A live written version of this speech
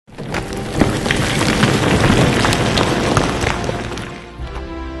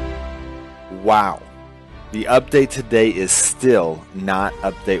Wow. The update today is still not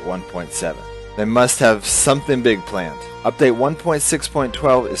update 1.7. They must have something big planned. Update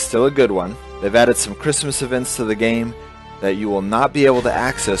 1.6.12 is still a good one. They've added some Christmas events to the game that you will not be able to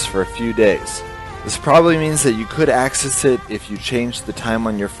access for a few days. This probably means that you could access it if you change the time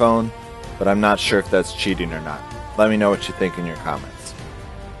on your phone, but I'm not sure if that's cheating or not. Let me know what you think in your comments.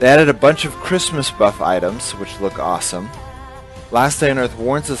 They added a bunch of Christmas buff items, which look awesome. Last Day on Earth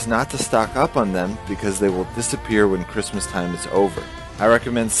warns us not to stock up on them because they will disappear when Christmas time is over. I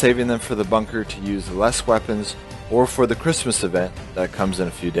recommend saving them for the bunker to use less weapons or for the Christmas event that comes in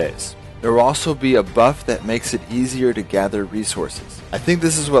a few days. There will also be a buff that makes it easier to gather resources. I think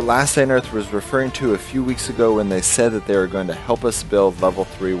this is what Last Day on Earth was referring to a few weeks ago when they said that they were going to help us build level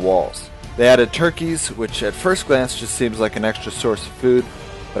 3 walls. They added turkeys, which at first glance just seems like an extra source of food,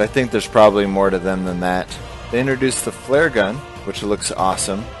 but I think there's probably more to them than that. They introduced the flare gun, which looks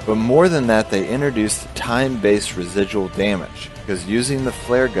awesome, but more than that, they introduced time-based residual damage, because using the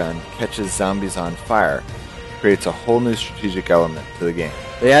flare gun catches zombies on fire creates a whole new strategic element to the game.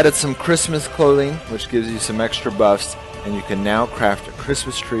 They added some Christmas clothing, which gives you some extra buffs, and you can now craft a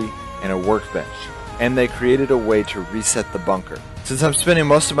Christmas tree and a workbench. And they created a way to reset the bunker. Since I'm spending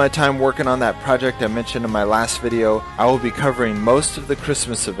most of my time working on that project I mentioned in my last video, I will be covering most of the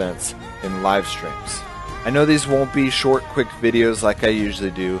Christmas events in live streams. I know these won't be short, quick videos like I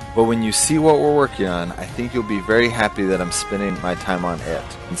usually do, but when you see what we're working on, I think you'll be very happy that I'm spending my time on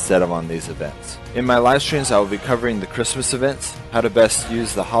it instead of on these events. In my live streams, I will be covering the Christmas events, how to best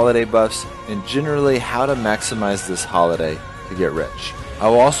use the holiday buffs, and generally how to maximize this holiday to get rich. I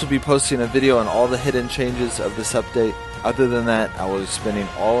will also be posting a video on all the hidden changes of this update. Other than that, I will be spending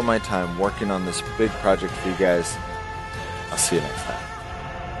all of my time working on this big project for you guys. I'll see you next time.